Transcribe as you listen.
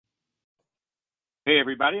Hey,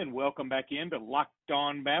 everybody, and welcome back in to Locked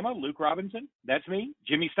On Bama. Luke Robinson, that's me.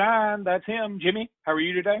 Jimmy Stein, that's him. Jimmy, how are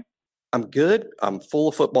you today? I'm good. I'm full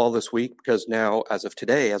of football this week because now, as of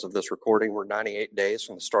today, as of this recording, we're 98 days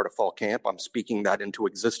from the start of fall camp. I'm speaking that into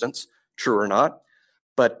existence, true or not.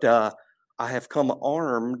 But I have come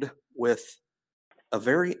armed with a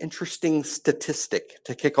very interesting statistic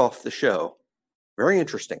to kick off the show. Very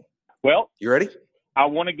interesting. Well, you ready? I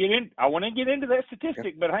want to get into that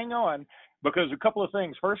statistic, but hang on, because a couple of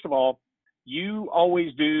things. First of all, you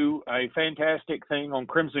always do a fantastic thing on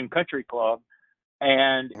Crimson Country Club,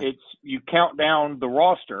 and you count down the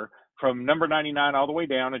roster from number 99 all the way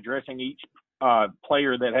down, addressing each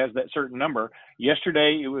player that has that certain number.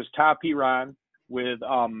 Yesterday, it was Ty P. Ryan with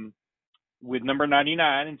number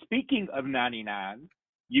 99. And speaking of 99,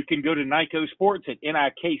 you can go to Nikco Sports at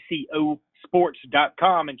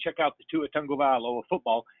NIKCOsports.com and check out the Tua Tagovailoa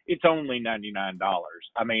football. It's only $99.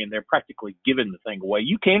 I mean, they're practically giving the thing away.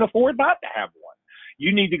 You can't afford not to have one.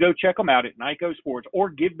 You need to go check them out at Nikco Sports or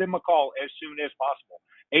give them a call as soon as possible.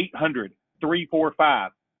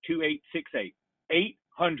 800-345-2868.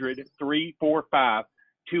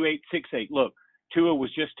 800-345-2868. Look, Tua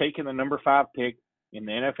was just taken the number 5 pick in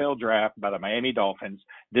the NFL draft by the Miami Dolphins.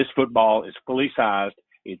 This football is fully sized.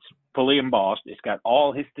 It's fully embossed. It's got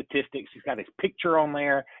all his statistics. He's got his picture on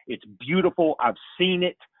there. It's beautiful. I've seen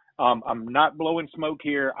it. I'm not blowing smoke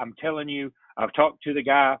here. I'm telling you, I've talked to the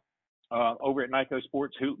guy over at Nikco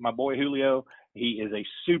Sports, my boy Julio. He is a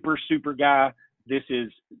super, super guy. This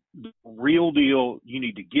is the real deal. You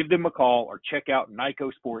need to give them a call or check out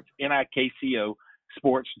Nikco Sports, NIKCO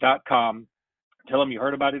sports.com. Tell them you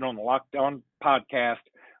heard about it on the Locked On podcast.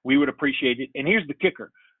 We would appreciate it. And here's the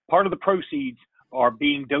kicker. Part of the proceeds are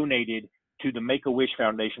being donated to the Make-A-Wish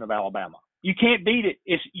Foundation of Alabama. You can't beat it.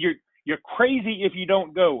 You're crazy if you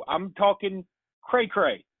don't go. I'm talking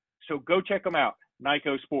cray-cray. So go check them out.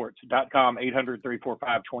 NIKCOsports.com,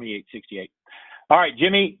 800-345-2868. All right,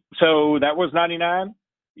 Jimmy, so that was 99.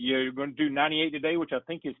 You're going to do 98 today, which I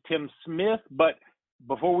think is Tim Smith. But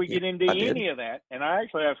before we get into any of that, and I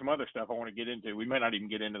actually have some other stuff I want to get into. We may not even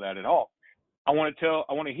get into that at all. I want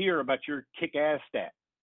to hear about your kick-ass stat.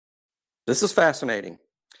 This is fascinating.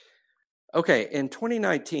 Okay, in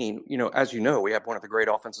 2019, as you know, we had one of the great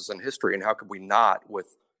offenses in history, and how could we not,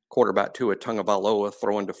 with quarterback Tua Tagovailoa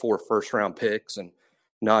throwing to 4 first-round picks and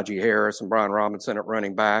Najee Harris and Brian Robinson at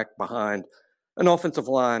running back behind an offensive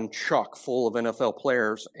line chock full of NFL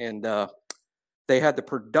players, and they had the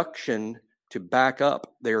production to back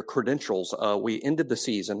up their credentials. We ended the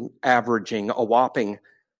season averaging a whopping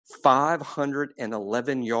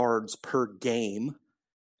 511 yards per game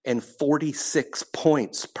and 46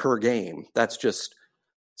 points per game. That's just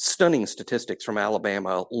stunning statistics from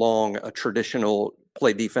Alabama. A traditional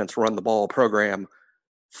play defense, run the ball program.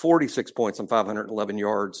 46 points and 511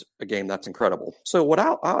 yards a game. That's incredible. So what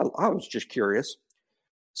I was just curious.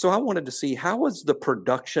 So I wanted to see, how was the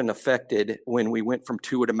production affected when we went from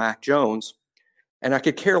Tua to Mac Jones? And I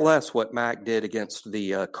could care less what Mac did against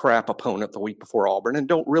the crap opponent the week before Auburn, and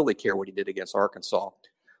don't really care what he did against Arkansas,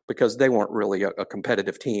 because they weren't really a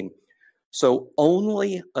competitive team. So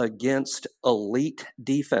only against elite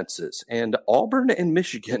defenses. And Auburn and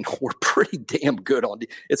Michigan were pretty damn good on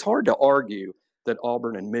defense. It's hard to argue that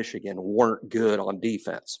Auburn and Michigan weren't good on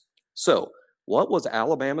defense. So what was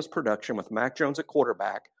Alabama's production with Mac Jones at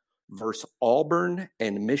quarterback versus Auburn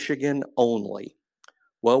and Michigan only?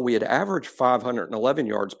 Well, we had averaged 511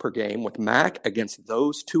 yards per game with Mac against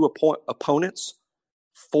those two opponents.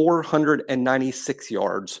 496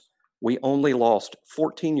 yards. We only lost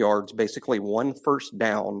 14 yards, basically 1 first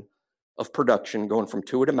down of production going from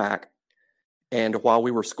Tua to Mac. And while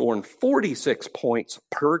we were scoring 46 points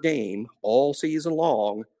per game all season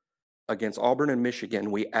long against Auburn and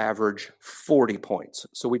Michigan, we averaged 40 points.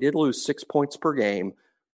 So we did lose 6 points per game,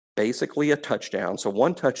 basically a touchdown. So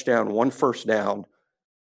 1 touchdown, 1 first down.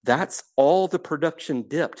 That's all the production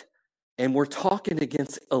dipped. And we're talking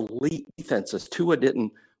against elite defenses. Tua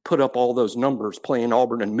didn't put up all those numbers playing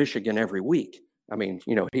Auburn and Michigan every week. I mean,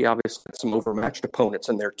 he obviously had some overmatched opponents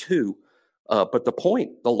in there too. But the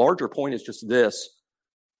larger point is just this.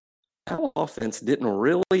 Our offense didn't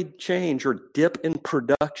really change or dip in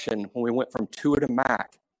production when we went from Tua to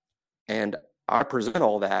Mac. And I present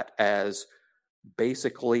all that as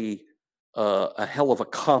basically a hell of a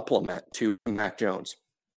compliment to Mac Jones.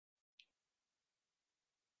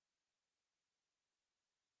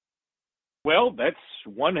 Well, that's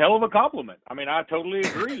one hell of a compliment. I mean, I totally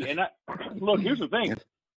agree. And look, here's the thing.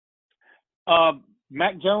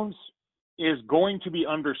 Mac Jones is going to be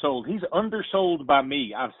undersold. He's undersold by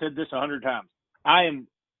me. I've said this 100 times. I am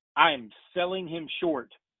selling him short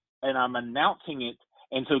and I'm announcing it.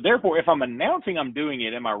 And so therefore, if I'm announcing I'm doing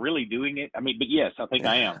it, am I really doing it? I mean, but yes, I think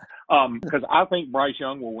I am. Because I think Bryce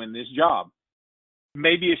Young will win this job.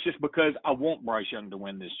 Maybe it's just because I want Bryce Young to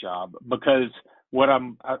win this job, because what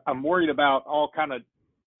I'm worried about, all kind of,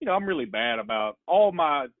 I'm really bad about, all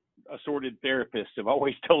my assorted therapists have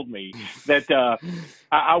always told me that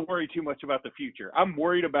I worry too much about the future.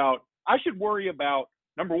 I should worry about,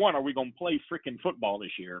 number one, are we going to play freaking football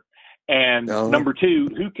this year? And number two,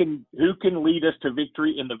 who can lead us to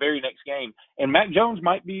victory in the very next game? And Mac Jones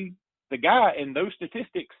might be the guy, and those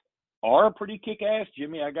statistics are pretty kick-ass,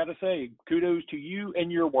 Jimmy. I got to say, kudos to you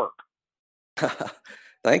and your work.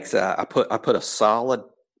 Thanks. I put a solid,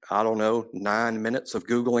 9 minutes of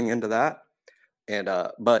Googling into that. And I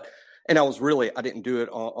didn't do it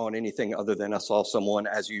on anything other than I saw someone,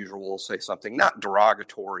 as usual, say something not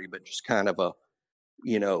derogatory, but just kind of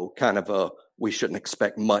a we shouldn't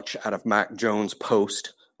expect much out of Mac Jones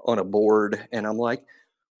post on a board. And I'm like,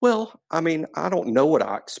 well, I mean, I don't know what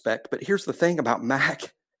I expect, but here's the thing about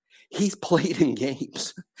Mac. He's played in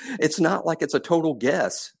games. It's not like it's a total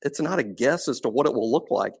guess. It's not a guess as to what it will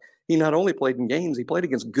look like. He not only played in games, he played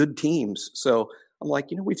against good teams. So I'm like,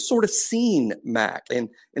 we've sort of seen Mac. And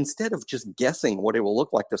instead of just guessing what it will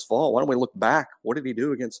look like this fall, why don't we look back? What did he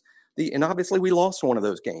do against and obviously we lost one of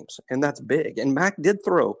those games, and that's big. And Mac did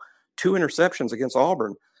throw 2 interceptions against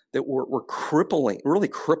Auburn that were crippling, really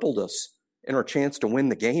crippled us in our chance to win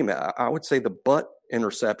the game. I would say the butt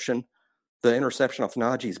interception, the interception of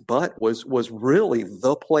Najee's butt was really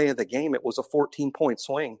the play of the game. It was a 14-point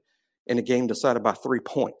swing in a game decided by 3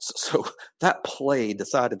 points. So that play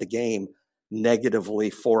decided the game negatively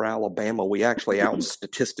for Alabama. We actually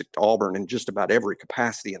out-statisticked Auburn in just about every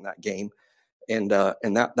capacity in that game. And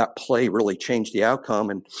that play really changed the outcome,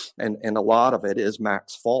 and a lot of it is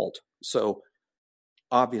Mac's fault. So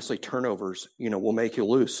obviously turnovers, will make you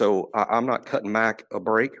lose. So I'm not cutting Mac a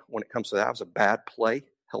break when it comes to that. It was a bad play,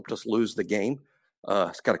 helped us lose the game.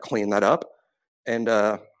 He's got to clean that up, and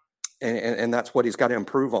that's what he's got to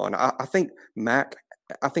improve on. I think Mac.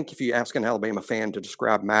 I think if you ask an Alabama fan to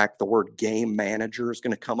describe Mac, the word game manager is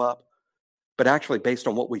going to come up. But actually, based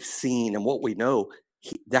on what we've seen and what we know,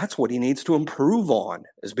 that's what he needs to improve on,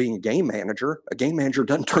 is being a game manager. A game manager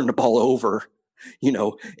doesn't turn the ball over,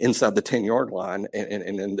 inside the 10-yard line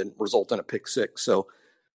and then result in a pick six. So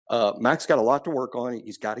Mac's got a lot to work on.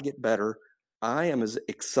 He's got to get better. I am as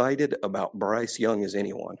excited about Bryce Young as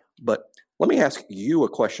anyone. But let me ask you a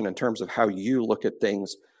question in terms of how you look at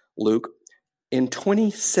things, Luke. In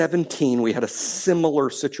 2017, we had a similar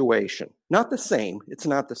situation. Not the same. It's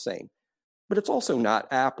not the same. But it's also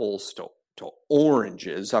not apples to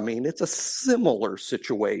oranges. I mean, it's a similar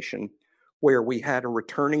situation where we had a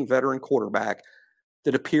returning veteran quarterback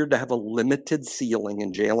that appeared to have a limited ceiling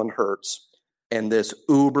in Jalen Hurts, and this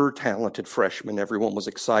uber talented freshman everyone was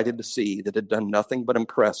excited to see that had done nothing but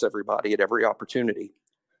impress everybody at every opportunity.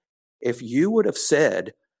 If you would have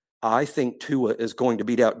said, I think Tua is going to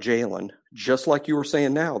beat out Jalen, just like you were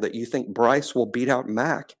saying now that you think Bryce will beat out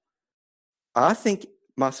Mac, I think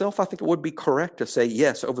it would be correct to say,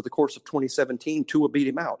 yes, over the course of 2017, Tua beat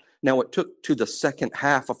him out. Now, it took to the second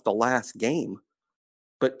half of the last game,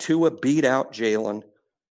 but Tua beat out Jalen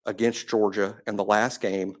against Georgia in the last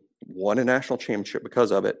game, won a national championship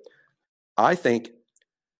because of it. I think,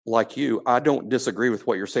 like you, I don't disagree with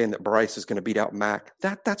what you're saying that Bryce is going to beat out Mac.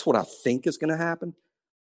 That's what I think is going to happen.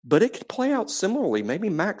 But it could play out similarly. Maybe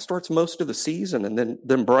Mac starts most of the season, and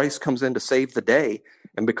then Bryce comes in to save the day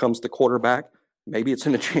and becomes the quarterback. Maybe it's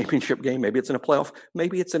in a championship game. Maybe it's in a playoff.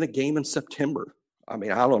 Maybe it's in a game in September. I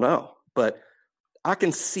mean, I don't know. But I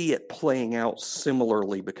can see it playing out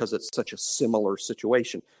similarly because it's such a similar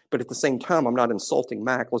situation. But at the same time, I'm not insulting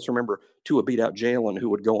Mac. Let's remember, Tua beat out Jalen, who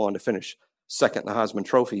would go on to finish second in the Heisman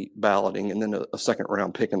Trophy balloting and then a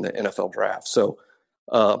second-round pick in the NFL draft. So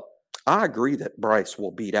I agree that Bryce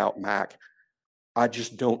will beat out Mac. I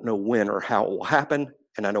just don't know when or how it will happen.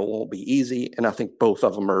 And I know it won't be easy, and I think both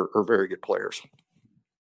of them are very good players.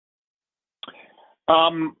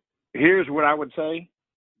 Here's what I would say,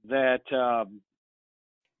 that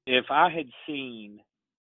if I had seen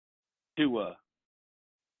Tua,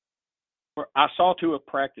 I saw Tua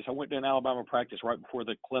practice. I went to an Alabama practice right before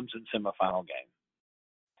the Clemson semifinal game.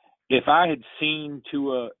 If I had seen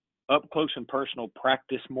Tua up close and personal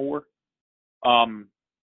practice more,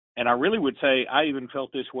 and I really would say I even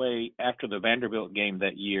felt this way after the Vanderbilt game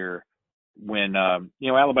that year when,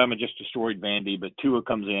 Alabama just destroyed Vandy, but Tua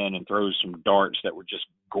comes in and throws some darts that were just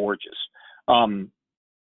gorgeous.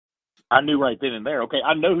 I knew right then and there, okay,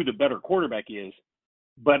 I know who the better quarterback is,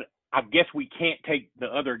 but I guess we can't take the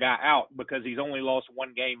other guy out because he's only lost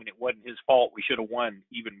one game and it wasn't his fault. We should have won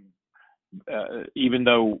even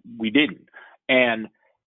though we didn't. And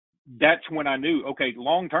that's when I knew, okay,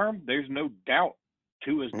 long term, there's no doubt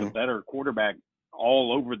Tua's the better quarterback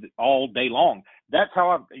all day long. That's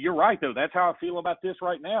how you're right though. That's how I feel about this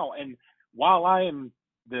right now. And while I am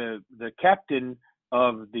the captain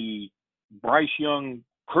of the Bryce Young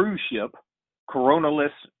cruise ship,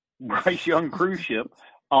 Corona-less Bryce Young cruise ship,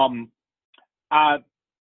 I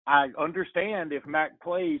understand if Mac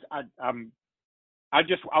plays. I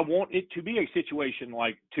want it to be a situation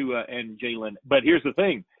like Tua and Jalen. But here's the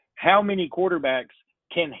thing: how many quarterbacks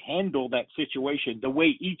can handle that situation the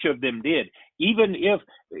way each of them did? Even if,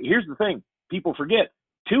 here's the thing, people forget,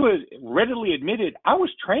 Tua readily admitted, I was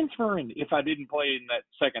transferring if I didn't play in that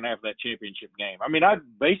second half of that championship game. I mean, I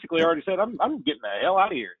basically already said, I'm getting the hell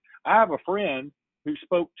out of here. I have a friend who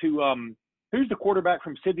spoke to, who's the quarterback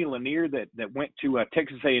from Sidney Lanier that went to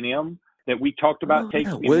Texas A&M that we talked about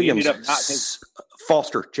taking? Williams,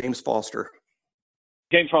 Foster, James Foster.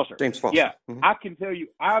 James Foster. Yeah. Mm-hmm. I can tell you,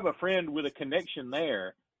 I have a friend with a connection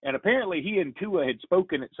there, and apparently he and Tua had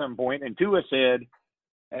spoken at some point, and Tua said,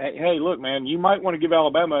 hey, look, man, you might want to give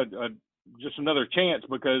Alabama just another chance,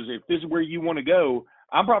 because if this is where you want to go,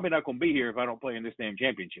 I'm probably not going to be here if I don't play in this damn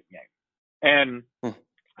championship game. And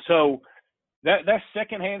so that's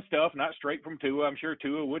secondhand stuff, not straight from Tua. I'm sure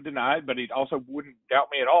Tua would deny it, but he also wouldn't doubt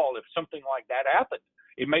me at all if something like that happened.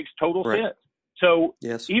 It makes total sense. So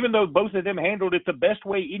even though both of them handled it the best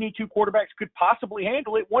way any two quarterbacks could possibly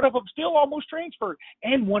handle it, one of them still almost transferred,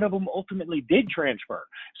 and one of them ultimately did transfer.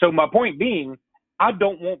 So my point being, I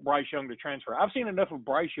don't want Bryce Young to transfer. I've seen enough of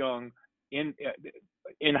Bryce Young in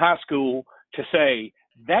high school to say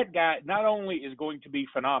that guy not only is going to be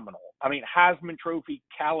phenomenal, I mean, Heisman Trophy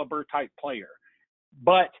caliber type player,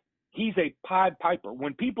 but he's a Pied Piper.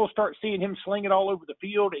 When people start seeing him sling it all over the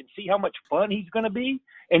field and see how much fun he's going to be,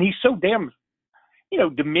 and he's so damn,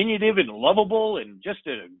 diminutive and lovable and just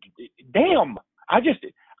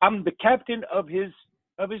I'm the captain of his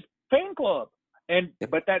fan club.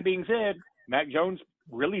 But that being said, Mac Jones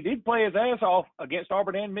really did play his ass off against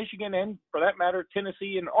Auburn and Michigan, and for that matter,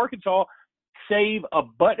 Tennessee and Arkansas, save a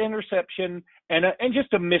butt interception and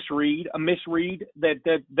just a misread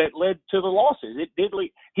that led to the losses.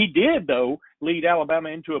 He did though lead Alabama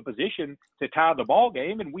into a position to tie the ball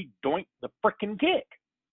game, and we doinked the frickin' kick.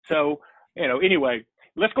 So, anyway,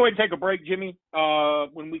 let's go ahead and take a break, Jimmy.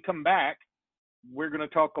 When we come back, we're going to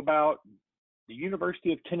talk about the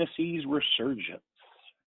University of Tennessee's resurgence.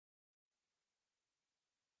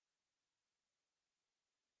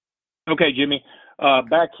 Okay, Jimmy,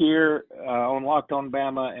 back here on Locked On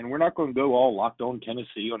Bama, and we're not going to go all Locked On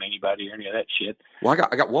Tennessee on anybody or any of that shit. Well,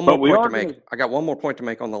 I got one more point to make. I got one more point to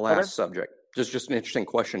make on the last subject. Just an interesting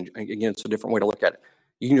question. Again, it's a different way to look at it.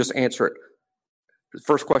 You can just answer it. The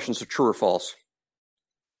first question is true or false.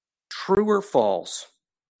 True or false?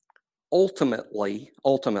 Ultimately,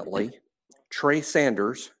 Trey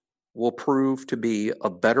Sanders will prove to be a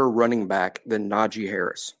better running back than Najee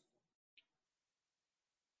Harris.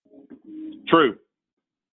 True.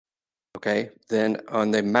 Okay, then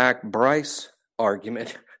on the Mac Bryce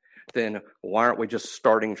argument, then why aren't we just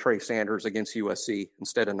starting Trey Sanders against USC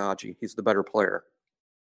instead of Najee? He's the better player.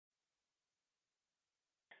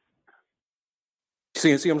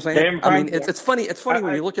 See what I'm saying? I mean, it's funny. It's funny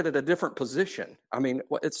when you look at it a different position. I mean,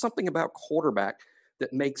 it's something about quarterback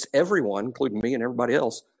that makes everyone, including me and everybody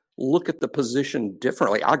else, look at the position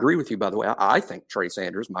differently. I agree with you, by the way. I think Trey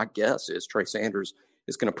Sanders, my guess is Trey Sanders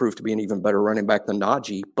is going to prove to be an even better running back than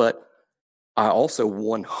Najee. But I also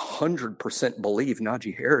 100% believe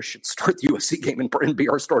Najee Harris should start the USC game and be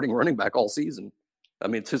our starting running back all season. I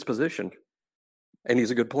mean, it's his position, and he's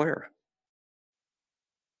a good player.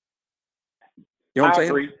 You know what I'm saying?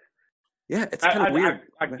 Agree. Yeah, it's kind of weird.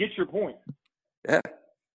 I get your point. Yeah.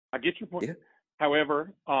 I get your point. Yeah.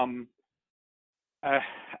 However,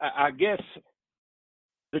 I guess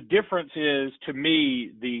the difference is, to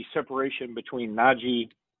me, the separation between Najee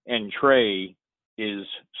and Trey is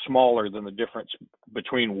smaller than the difference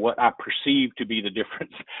between what I perceive to be the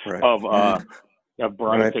difference of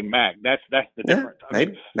Bryce and Mac. That's the difference.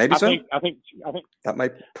 Maybe so. I think that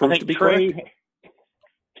might prove to be correct.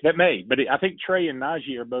 That may, but I think Trey and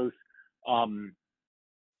Najee are both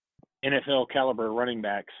NFL caliber running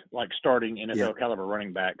backs, like starting NFL caliber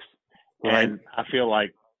running backs. Right. And I feel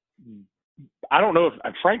like, I don't know if,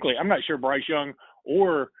 frankly, I'm not sure Bryce Young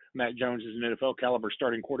or Mac Jones is an NFL caliber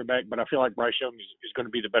starting quarterback, but I feel like Bryce Young is going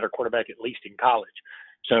to be the better quarterback, at least in college.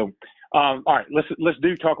 So, all right, let's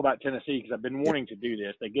talk about Tennessee, because I've been wanting to do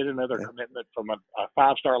this. They get another commitment from a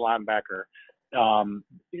 5-star linebacker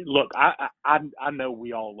Look, I know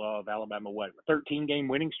we all love Alabama. What, 13-game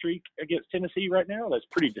winning streak against Tennessee right now? That's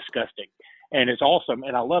pretty disgusting, and it's awesome,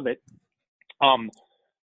 and I love it.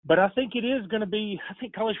 But I think it is going to be. I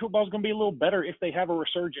think college football is going to be a little better if they have a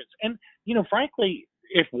resurgence. And frankly,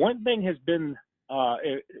 if one thing has been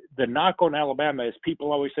the knock on Alabama is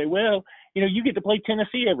people always say, well, you get to play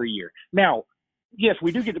Tennessee every year. Now, yes,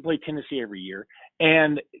 we do get to play Tennessee every year,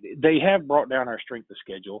 and they have brought down our strength of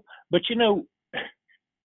schedule. But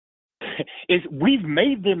we've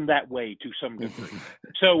made them that way to some degree.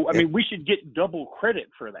 So I mean, we should get double credit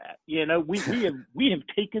for that. We have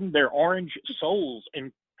taken their orange souls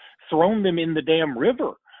and thrown them in the damn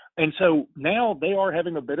river. And so now they are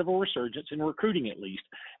having a bit of a resurgence in recruiting, at least.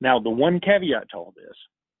 Now, the one caveat to all this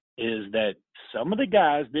is that some of the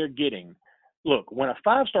guys they're getting, look, when a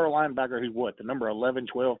 5-star linebacker who's the number 11,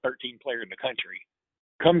 12, 13 player in the country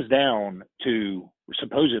comes down to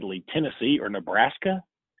supposedly Tennessee or Nebraska.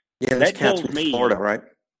 Yeah, this cat's from Florida, right?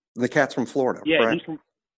 The cat's from Florida. Yeah, right?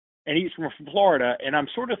 he's from Florida, and I'm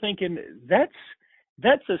sort of thinking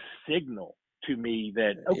that's a signal to me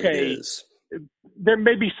that, okay, there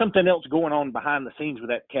may be something else going on behind the scenes with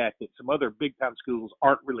that cat that some other big-time schools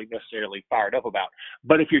aren't really necessarily fired up about.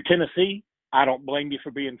 But if you're Tennessee, I don't blame you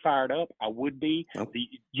for being fired up. I would be. Nope.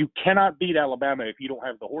 You cannot beat Alabama if you don't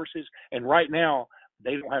have the horses, and right now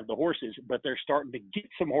they don't have the horses, but they're starting to get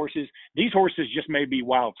some horses. These horses just may be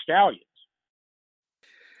wild stallions.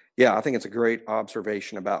 Yeah, I think it's a great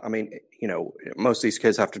observation about, most of these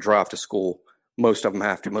kids have to drive to school. Most of them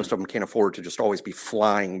have to. Most of them can't afford to just always be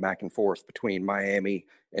flying back and forth between Miami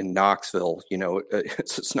and Knoxville.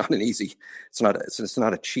 It's not an easy, it's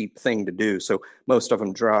not a cheap thing to do. So most of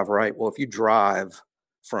them drive, right? Well, if you drive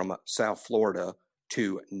from South Florida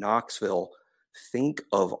to Knoxville, think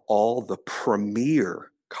of all the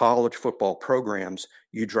premier college football programs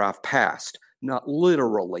you drive past. Not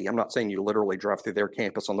literally. I'm not saying you literally drive through their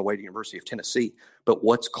campus on the way to University of Tennessee, but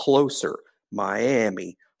what's closer?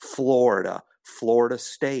 Miami, Florida, Florida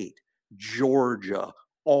State, Georgia,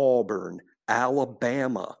 Auburn,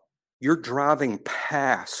 Alabama. You're driving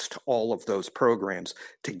past all of those programs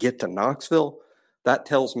to get to Knoxville. That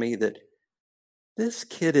tells me that this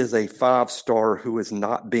kid is a 5-star who is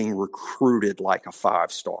not being recruited like a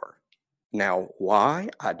 5-star. Now, why?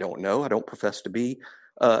 I don't know. I don't profess to be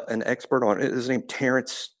an expert on it. His name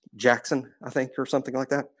Terrence Jackson, I think, or something like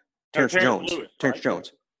that. Terrence Jones. Lewis, Terrence right?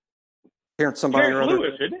 Jones. Terrence somebody Terrence or other.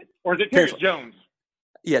 Lewis, isn't it? Or is it Terrence Jones?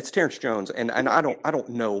 Yeah, it's Terrence Jones, and I don't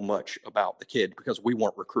know much about the kid because we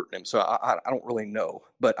weren't recruiting him, so I don't really know.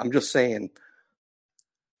 But I'm just saying,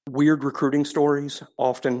 weird recruiting stories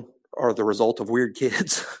often are the result of weird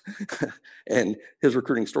kids, and his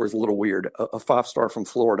recruiting story is a little weird. A 5-star from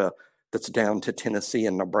Florida that's down to Tennessee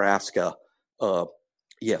and Nebraska.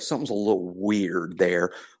 Something's a little weird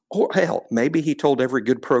there. Or hell, maybe he told every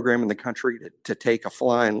good program in the country to take a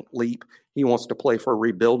flying leap. He wants to play for a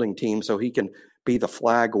rebuilding team so he can be the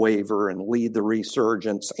flag waver and lead the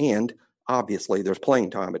resurgence. And obviously there's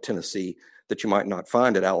playing time at Tennessee that you might not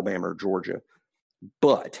find at Alabama or Georgia.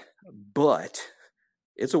 But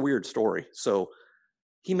it's a weird story. So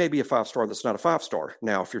he may be a 5-star that's not a 5-star.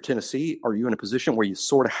 Now, if you're Tennessee, are you in a position where you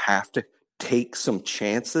sort of have to take some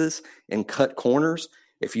chances and cut corners?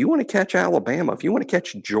 If you want to catch Alabama, if you want to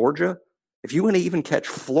catch Georgia, if you want to even catch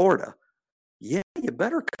Florida, yeah, you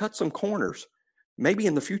better cut some corners. Maybe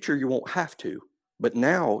in the future you won't have to, but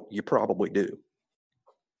now you probably do.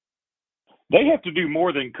 They have to do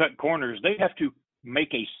more than cut corners. They have to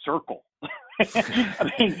make a circle.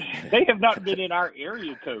 I mean, they have not been in our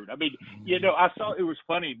area code. I mean, I saw it was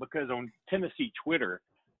funny because on Tennessee Twitter,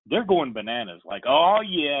 they're going bananas. Like, oh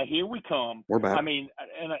yeah, here we come. We're back. I mean,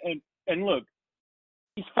 and look,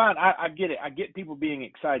 it's fine. I get it. I get people being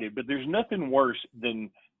excited, but there's nothing worse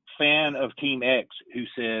than fan of Team X who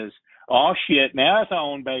says, oh shit, now it's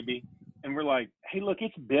on, baby. And we're like, hey, look,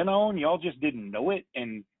 it's been on. Y'all just didn't know it.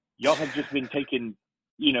 And y'all have just been taking,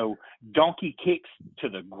 donkey kicks to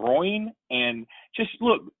the groin and just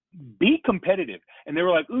look, be competitive. And they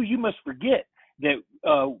were like, ooh, you must forget that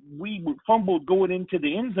we fumbled going into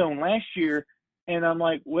the end zone last year. And I'm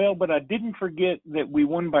like, well, but I didn't forget that we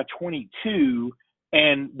won by 22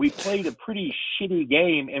 and we played a pretty shitty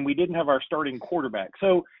game and we didn't have our starting quarterback.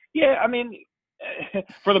 So, yeah, I mean,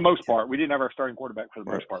 for the most part, we didn't have our starting quarterback for the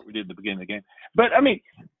most part. We did at the beginning of the game. But, I mean,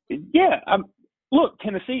 yeah, look,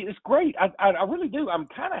 Tennessee is great. I really do. I'm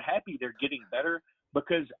kind of happy they're getting better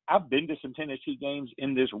because I've been to some Tennessee games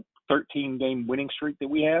in this 13-game winning streak that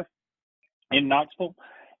we have in Knoxville,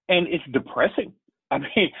 and it's depressing. I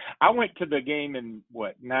mean, I went to the game in,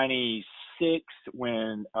 96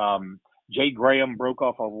 when Jay Graham broke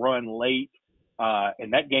off a run late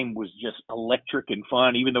and that game was just electric and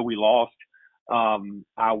fun, even though we lost.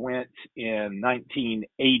 I went in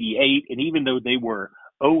 1988, and even though they were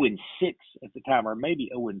 0-6 at the time, or maybe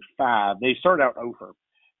 0-5, they started out over,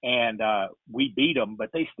 and we beat them.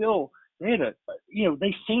 But they seemed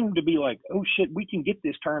to be like, oh shit, we can get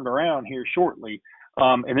this turned around here shortly.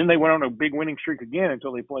 And then they went on a big winning streak again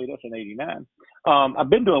until they played us in '89. I've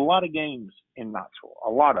been to a lot of games in Knoxville, a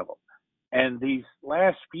lot of them, and these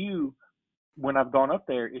last few, when I've gone up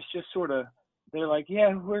there, it's just sort of, they're like,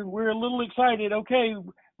 yeah, we're a little excited. Okay,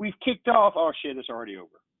 we've kicked off. Oh shit, it's already over.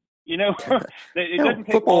 It doesn't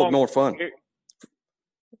take football long. is more fun.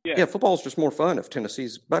 Yeah, football is just more fun if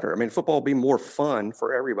Tennessee's better. I mean, football will be more fun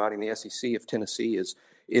for everybody in the SEC if Tennessee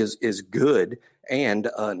is good, and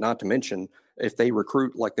not to mention if they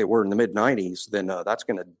recruit like they were in the mid '90s, then that's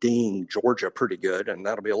going to ding Georgia pretty good, and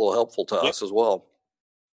that'll be a little helpful to us as well.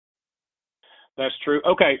 That's true.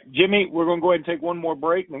 Okay, Jimmy, we're going to go ahead and take one more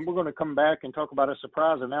break, and then we're going to come back and talk about a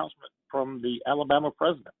surprise announcement from the Alabama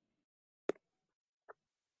president.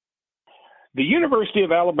 The University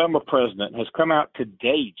of Alabama president has come out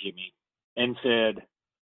today, Jimmy, and said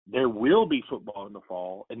there will be football in the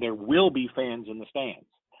fall and there will be fans in the stands.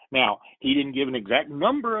 Now, he didn't give an exact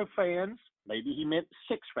number of fans. Maybe he meant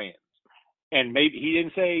 6 fans. And maybe he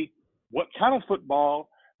didn't say what kind of football.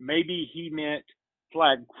 Maybe he meant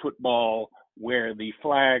flag football where the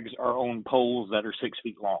flags are on poles that are 6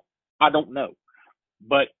 feet long. I don't know.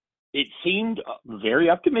 But it seemed very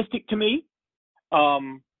optimistic to me.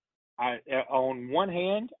 On one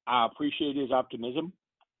hand, I appreciate his optimism.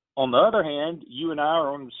 On the other hand, you and I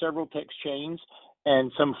are on several text chains,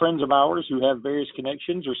 and some friends of ours who have various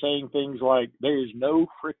connections are saying things like, there is no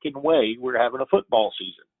freaking way we're having a football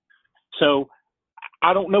season. So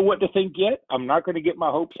I don't know what to think yet. I'm not going to get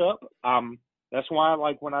my hopes up. That's why,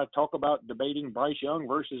 like, when I talk about debating Bryce Young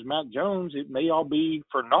versus Mac Jones, it may all be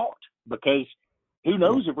for naught, because who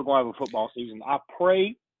knows if we're going to have a football season. I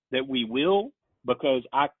pray that we will, because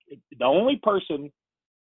the only person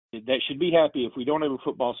that should be happy if we don't have a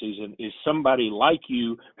football season is somebody like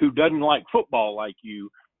you who doesn't like football like you,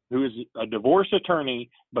 who is a divorce attorney,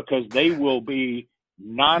 because they will be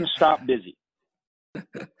nonstop busy.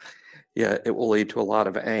 Yeah, it will lead to a lot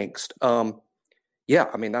of angst. Yeah,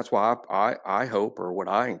 I mean, that's why I hope, or what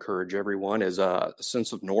I encourage everyone, is a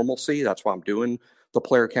sense of normalcy. That's why I'm doing the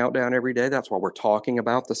player countdown every day. That's why we're talking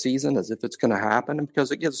about the season as if it's going to happen, and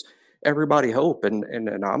because it gives everybody hope. And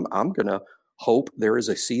I'm going to hope there is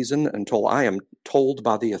a season until I am told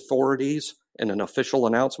by the authorities in an official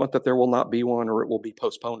announcement that there will not be one, or it will be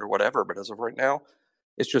postponed or whatever. But as of right now,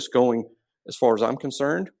 it's just going, as far as I'm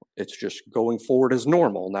concerned, it's just going forward as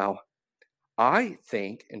normal. Now, I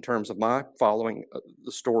think in terms of my following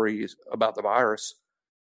the stories about the virus,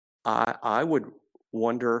 I would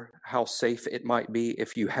wonder how safe it might be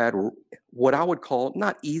if you had what I would call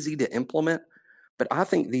not easy to implement, but I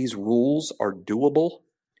think these rules are doable,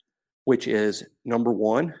 which is, number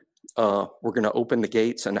one, we're going to open the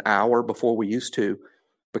gates an hour before we used to,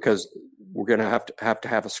 because we're going to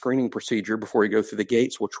have a screening procedure before you go through the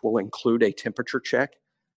gates, which will include a temperature check.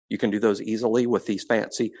 You can do those easily with these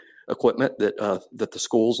fancy equipment that the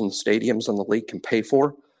schools and the stadiums and the league can pay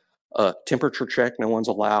for. Temperature check, no one's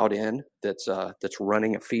allowed in that's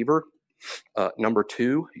running a fever. Number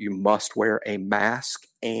two, you must wear a mask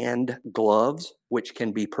and gloves, which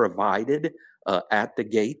can be provided at the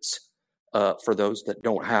gates. For those that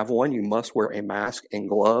don't have one, you must wear a mask and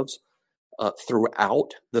gloves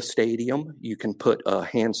throughout the stadium. You can put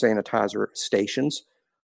hand sanitizer stations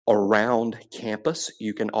around campus.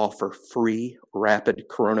 You can offer free rapid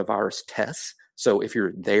coronavirus tests. So if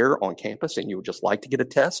you're there on campus and you would just like to get a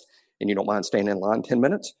test and you don't mind staying in line 10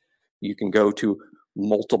 minutes, you can go to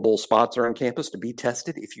multiple spots around campus to be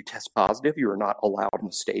tested. If you test positive, you are not allowed in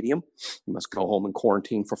the stadium. You must go home and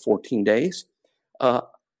quarantine for 14 days.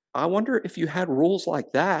 I wonder if you had rules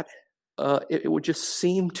like that, it would just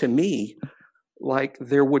seem to me like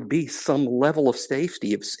there would be some level of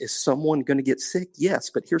safety. Is someone going to get sick? Yes,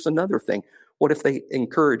 but here's another thing. What if they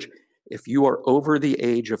encourage, if you are over the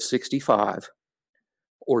age of 65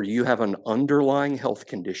 or you have an underlying health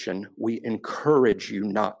condition, we encourage you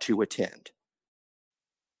not to attend.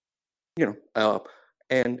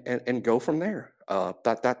 And go from there.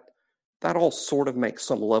 That all sort of makes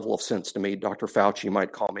some level of sense to me. Dr. Fauci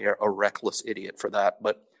might call me a reckless idiot for that,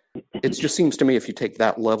 but it just seems to me if you take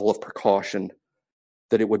that level of precaution,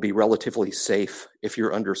 that it would be relatively safe if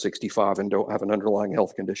you're under 65 and don't have an underlying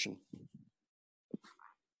health condition.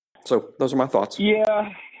 So those are my thoughts.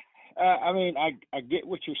 Yeah, I mean, I get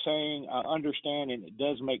what you're saying. I understand, and it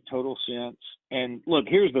does make total sense. And look,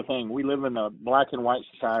 here's the thing: we live in a black and white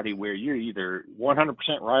society where you're either 100%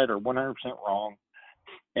 right or 100% wrong,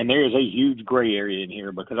 and there is a huge gray area in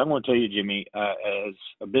here. Because I'm going to tell you, Jimmy, as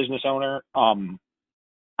a business owner,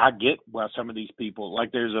 I get why some of these people,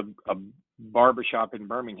 like there's a barbershop in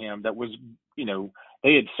Birmingham that was,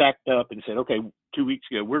 they had sacked up and said, okay, 2 weeks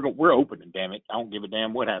ago, we're opening, damn it. I don't give a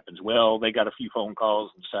damn what happens. Well, they got a few phone calls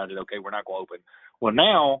and decided, okay, we're not going to open. Well,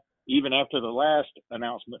 now, even after the last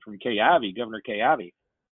announcement from Governor Kay Ivey,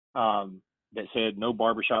 that said no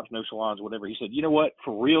barbershops, no salons, whatever, he said, you know what,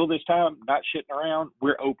 for real this time, not shitting around,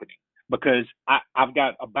 we're opening because I've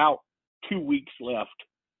got about 2 weeks left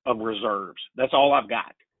of reserves. That's all I've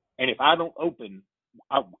got. And if I don't open,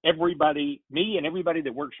 everybody, me and everybody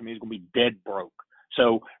that works for me is going to be dead broke.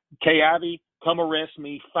 So, Kay Ivey, come arrest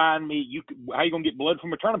me, fine me. How you going to get blood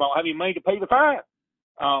from a turnabout? I'll have you money to pay the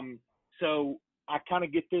fine. So I kind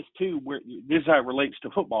of get this too, where this is how it relates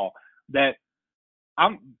to football, that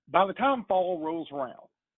by the time fall rolls around,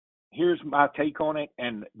 here's my take on it.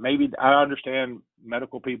 And maybe I understand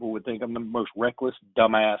medical people would think I'm the most reckless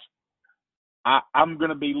dumbass. I'm going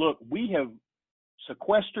to be, look, we have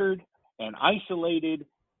sequestered and isolated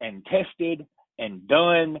and tested and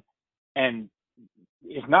done, and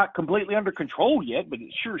it's not completely under control yet, but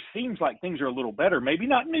it sure seems like things are a little better. Maybe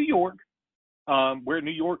not in New York, where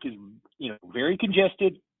New York is, very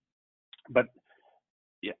congested, but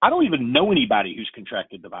I don't even know anybody who's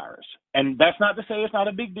contracted the virus. And that's not to say it's not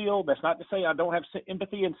a big deal. That's not to say I don't have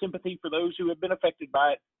empathy and sympathy for those who have been affected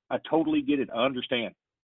by it. I totally get it. I understand.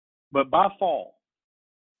 But by fall,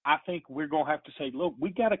 I think we're going to have to say, look, we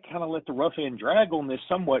got to kind of let the rough end drag on this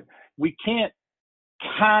somewhat. We can't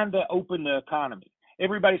kind of open the economy.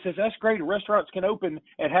 Everybody says, that's great. Restaurants can open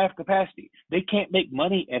at half capacity. They can't make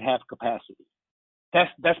money at half capacity.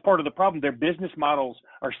 That's part of the problem. Their business models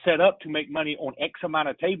are set up to make money on X amount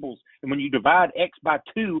of tables. And when you divide X by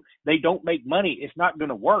 2, they don't make money. It's not going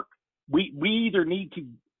to work. We either need to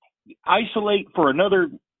isolate for another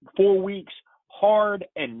 4 weeks hard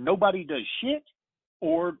and nobody does shit,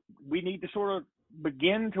 or we need to sort of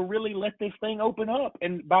begin to really let this thing open up.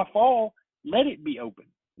 And by fall, let it be open.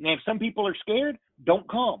 Now, if some people are scared, don't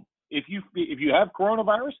come. If you have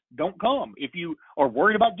coronavirus, don't come. If you are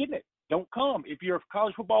worried about getting it, don't come. If you're a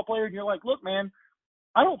college football player and you're like, look, man,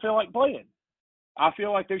 I don't feel like playing. I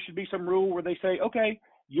feel like there should be some rule where they say, okay,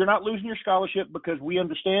 you're not losing your scholarship because we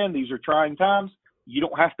understand these are trying times. You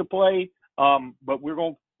don't have to play, but we're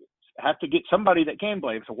going to have to get somebody that can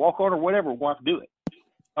play. If it's a walk-on or whatever, we'll have to do it.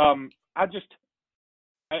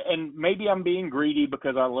 And maybe I'm being greedy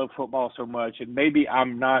because I love football so much, and maybe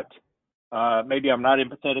I'm not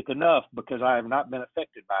empathetic enough because I have not been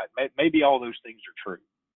affected by it. Maybe all those things are true,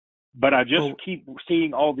 but I just keep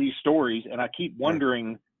seeing all these stories, and I keep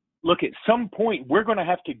wondering, look, at some point we're going to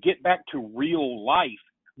have to get back to real life.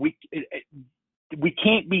 We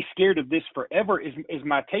can't be scared of this forever is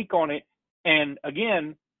my take on it. And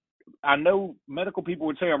again, I know medical people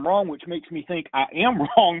would say I'm wrong, which makes me think I am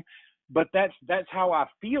wrong, but that's how I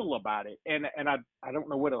feel about it. And I don't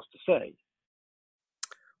know what else to say.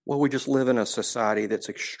 Well, we just live in a society that's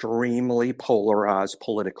extremely polarized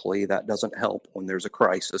politically. That doesn't help when there's a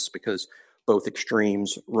crisis because both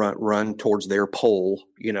extremes run towards their pole,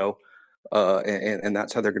 and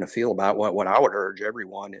that's how they're going to feel about it. What I would urge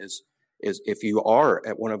everyone is if you are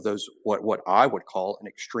at one of those, what I would call an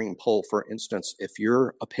extreme pole, for instance, if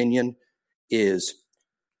your opinion is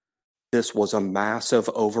this was a massive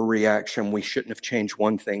overreaction, we shouldn't have changed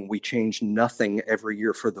one thing, we changed nothing every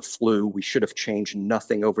year for the flu, we should have changed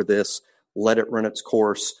nothing over this, let it run its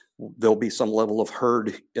course, there'll be some level of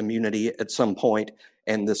herd immunity at some point,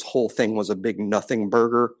 and this whole thing was a big nothing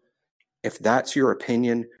burger. If that's your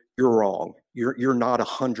opinion, you're wrong. You're not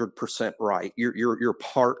 100% right. You're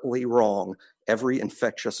partly wrong. Every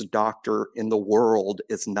infectious doctor in the world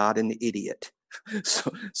is not an idiot.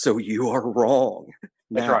 So you are wrong.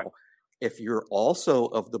 That's now, right. If you're also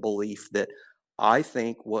of the belief that I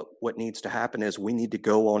think what needs to happen is we need to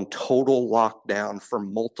go on total lockdown for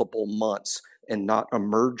multiple months and not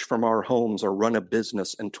emerge from our homes or run a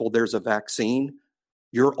business until there's a vaccine,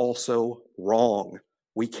 you're also wrong.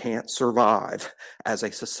 We can't survive as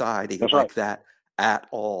a society that at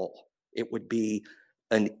all. It would be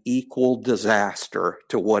an equal disaster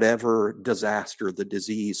to whatever disaster the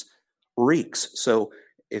disease wreaks. So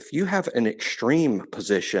if you have an extreme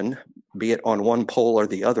position, be it on one pole or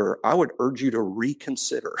the other, I would urge you to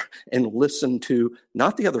reconsider and listen to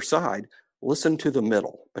not the other side, listen to the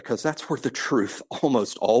middle, because that's where the truth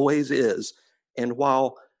almost always is. And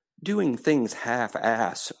while doing things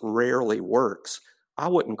half-ass rarely works, I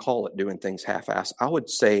wouldn't call it doing things half-assed. I would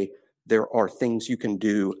say there are things you can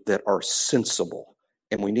do that are sensible,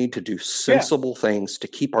 and we need to do sensible things to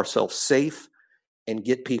keep ourselves safe and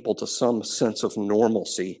get people to some sense of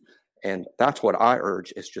normalcy. And that's what I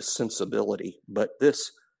urge, is just sensibility. But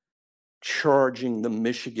this charging the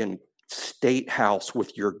Michigan State House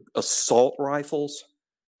with your assault rifles,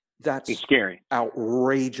 that's scary,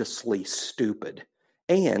 outrageously stupid.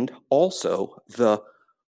 And also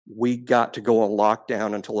we got to go on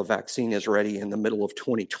lockdown until a vaccine is ready in the middle of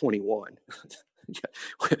 2021.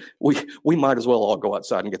 we might as well all go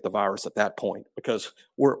outside and get the virus at that point, because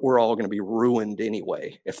we're all going to be ruined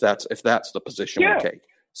anyway if that's the position we take.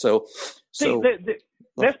 So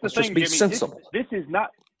that's the thing, just be Jimmy. Sensible. This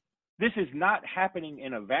is not happening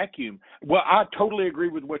in a vacuum. Well, I totally agree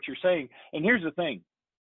with what you're saying. And here's the thing,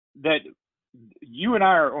 that you and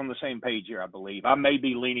I are on the same page here, I believe. I may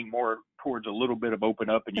be leaning more towards a little bit of open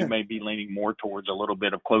up, and you may be leaning more towards a little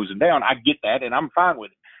bit of closing down. I get that, and I'm fine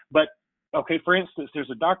with it. But, okay, for instance, there's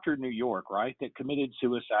a doctor in New York, right, that committed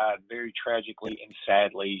suicide very tragically and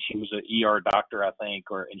sadly. She was an ER doctor, I think,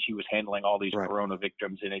 and she was handling all these corona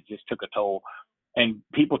victims, and it just took a toll. And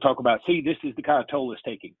people talk about, see, this is the kind of toll it's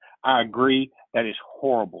taking. I agree. That is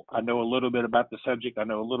horrible. I know a little bit about the subject. I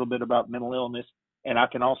know a little bit about mental illness. And I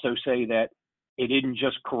can also say that it isn't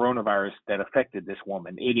just coronavirus that affected this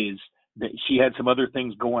woman. It is that she had some other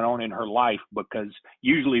things going on in her life, because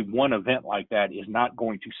usually one event like that is not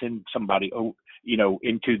going to send somebody,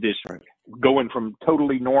 into this going from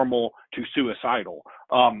totally normal to suicidal.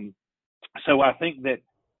 So I think that,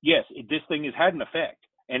 yes, this thing has had an effect,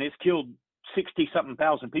 and it's killed 60-something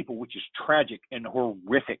thousand people, which is tragic and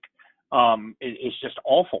horrific. It's just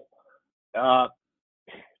awful.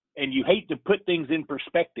 And you hate to put things in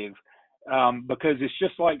perspective, because it's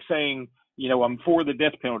just like saying, I'm for the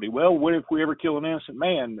death penalty. Well, what if we ever kill an innocent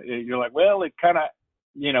man? You're like, well, it kind of,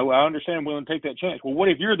 I understand I'm willing to take that chance. Well, what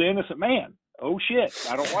if you're the innocent man? Oh shit,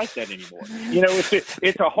 I don't like that anymore.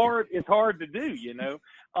 It's hard to do,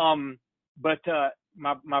 But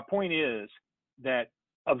my point is that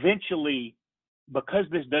eventually, because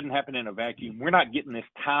this doesn't happen in a vacuum, we're not getting this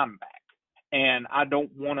time back. And I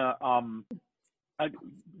don't want to,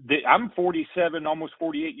 I'm 47, almost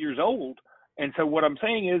 48 years old. And so what I'm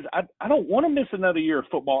saying is I don't want to miss another year of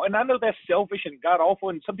football. And I know that's selfish and god awful.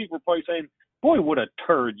 And some people are probably saying, boy, what a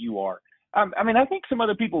turd you are. I think some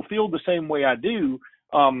other people feel the same way I do.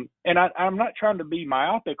 And I'm not trying to be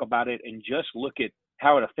myopic about it and just look at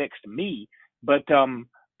how it affects me. But I'm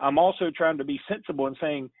also trying to be sensible and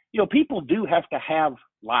saying, people do have to have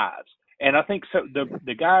lives. And I think so.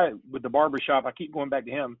 The guy with the barbershop, I keep going back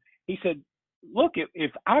to him. He said, look,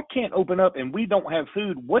 if I can't open up and we don't have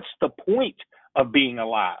food, what's the point of being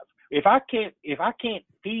alive? If I can't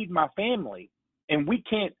feed my family and we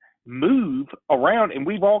can't move around and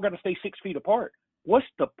we've all got to stay 6 feet apart, what's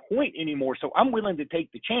the point anymore? So I'm willing to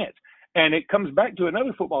take the chance. And it comes back to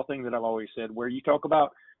another football thing that I've always said, where you talk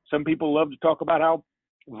about, some people love to talk about how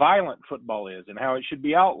violent football is and how it should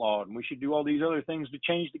be outlawed and we should do all these other things to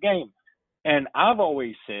change the game. And I've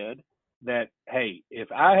always said that, hey,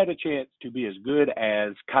 if I had a chance to be as good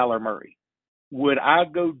as Kyler Murray, would I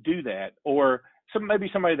go do that? Or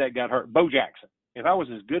maybe somebody that got hurt, Bo Jackson. If I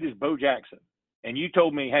was as good as Bo Jackson and you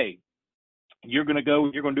told me, hey, you're going to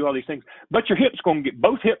do all these things, but your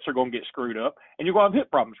both hips are going to get screwed up and you're going to have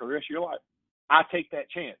hip problems for the rest of your life, I take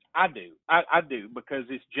that chance. I do. I do, because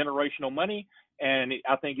it's generational money. And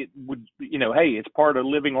I think it would, hey, it's part of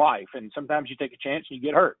living life. And sometimes you take a chance and you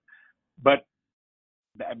get hurt. But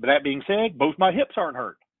that being said, both my hips aren't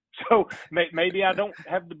hurt. So maybe I don't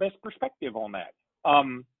have the best perspective on that.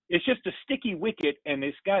 It's just a sticky wicket, and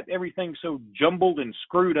it's got everything so jumbled and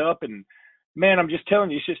screwed up. And, man, I'm just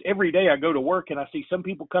telling you, it's just every day I go to work and I see some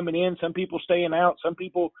people coming in, some people staying out, some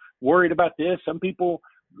people worried about this, some people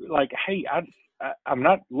like, hey, I'm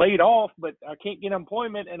not laid off, but I can't get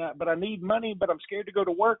employment, but I need money, but I'm scared to go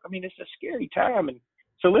to work. I mean, it's a scary time. And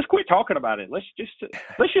so let's quit talking about it. Let's just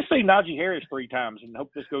say Najee Harris 3 times and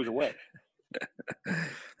hope this goes away.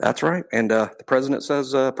 That's right. And the president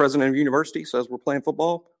of university says we're playing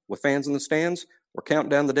football with fans in the stands. We're counting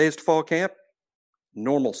down the days to fall camp.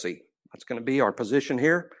 Normalcy. That's going to be our position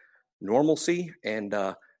here. Normalcy. And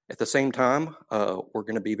at the same time, we're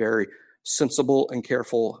going to be very sensible and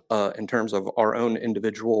careful in terms of our own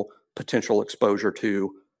individual potential exposure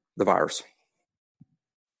to the virus.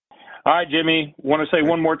 All right, Jimmy, want to say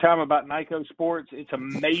one more time about Nyco Sports. It's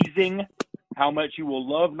amazing how much you will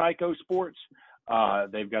love Nyco Sports.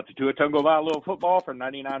 They've got the Tua Tagovailoa football for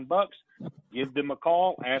 $99. Give them a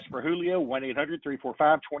call. Ask for Julio,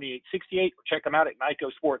 1-800-345-2868. Check them out at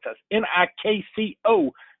Nyco Sports. That's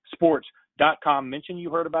NIKCO Sports.com. AlabamaMakeAWishFoundation.com. Mention you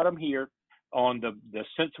heard about them here on the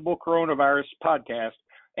Sensible Coronavirus podcast.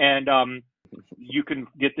 And you can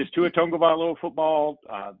get this Tua Tagovailoa football,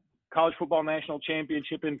 college football national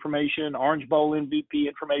championship information, Orange Bowl MVP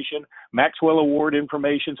information, Maxwell Award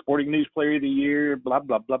information, Sporting News Player of the Year, blah,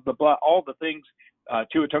 blah, blah, blah, blah, all the things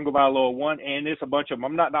Tua Tagovailoa won. And it's a bunch of them.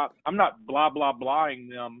 I'm not blah, blah, blahing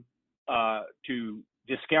them to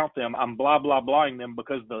discount them. I'm blah, blah, blahing them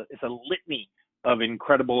because it's a litany of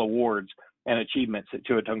incredible awards and achievements that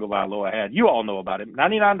Tua Tagovailoa had. You all know about him.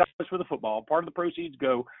 $99 for the football. Part of the proceeds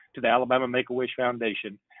go to the Alabama Make-A-Wish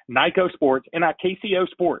Foundation. Nyco Sports, NIKCO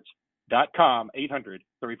Sports.com,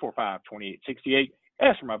 800-345-2868.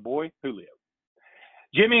 Ask for my boy, Julio.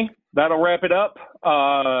 Jimmy, that'll wrap it up.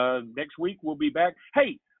 Next week we'll be back.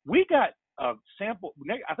 Hey, we got a sample.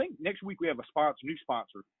 I think next week we have a new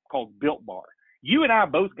sponsor called Built Bar. You and I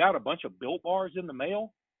both got a bunch of Built Bars in the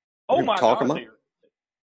mail. Oh, my God.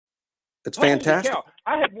 It's fantastic.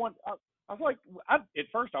 I had one. I was like, at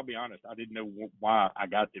first, I'll be honest, I didn't know why I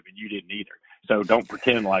got them, and you didn't either. So don't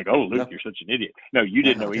pretend like, oh, Luke, you're such an idiot. No, you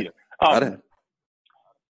didn't know either. I didn't.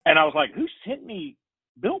 And I was like, who sent me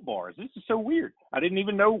Built Bars? This is so weird. I didn't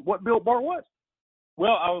even know what Built Bar was.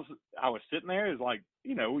 Well, I was sitting there. It's like,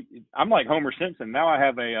 I'm like Homer Simpson. Now I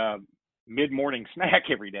have a mid-morning snack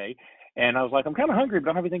every day. And I was like, I'm kind of hungry,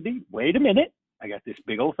 but I don't have anything to eat. Wait a minute. I got this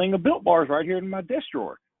big old thing of Built Bars right here in my desk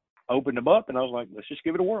drawer. Opened them up, and I was like, let's just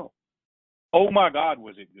give it a whirl. Oh, my God,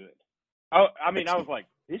 was it good. I was like,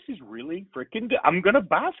 this is really freaking good. I'm going to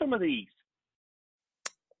buy some of these.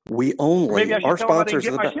 Our sponsors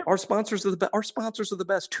are the best. Our sponsors are the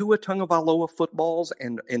best. Tua Tagovailoa footballs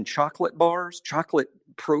and chocolate bars, chocolate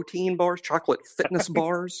protein bars, chocolate fitness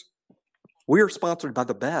bars. We are sponsored by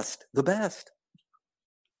the best. The best.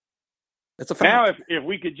 It's a fact. Now, if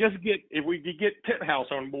we could get Penthouse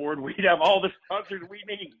on board, we'd have all the sponsors we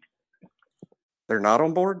need. They're not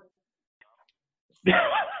on board?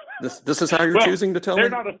 This is how you're choosing to tell me?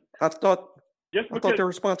 I thought they were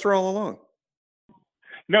a sponsor all along.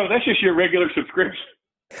 No, that's just your regular subscription.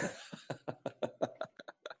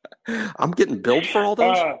 I'm getting billed for all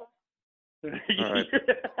those? All right.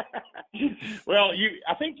 Well,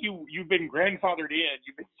 I think you've been grandfathered in.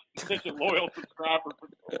 You've been such a loyal subscriber for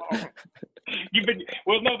so long.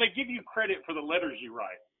 They give you credit for the letters you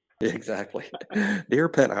write. Exactly. Dear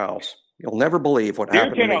Penthouse, you'll never believe what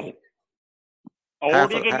happened to me.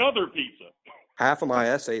 Ordered another pizza. Half of the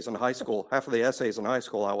essays in high school I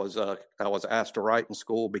was asked to write in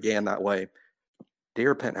school began that way.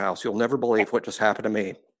 Dear Penthouse, you'll never believe what just happened to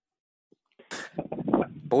me.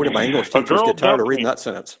 Boy, did my English teachers get tired of reading that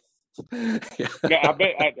sentence. Yeah, I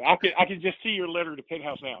bet I can just see your letter to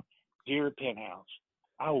Penthouse now. Dear Penthouse,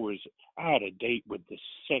 I had a date with the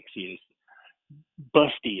sexiest,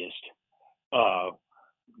 bustiest,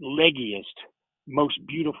 leggiest, most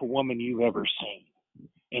beautiful woman you've ever seen.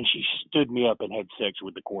 And she stood me up and had sex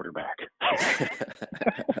with the quarterback.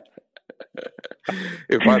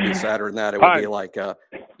 It would probably be sadder than that. It would be like,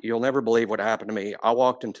 you'll never believe what happened to me. I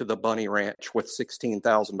walked into the Bunny Ranch with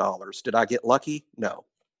 $16,000. Did I get lucky? No.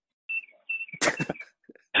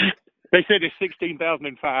 They said it's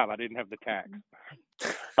 $16,005. I didn't have the tax.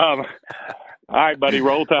 All right, buddy.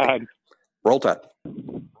 Roll Tide. Roll Tide.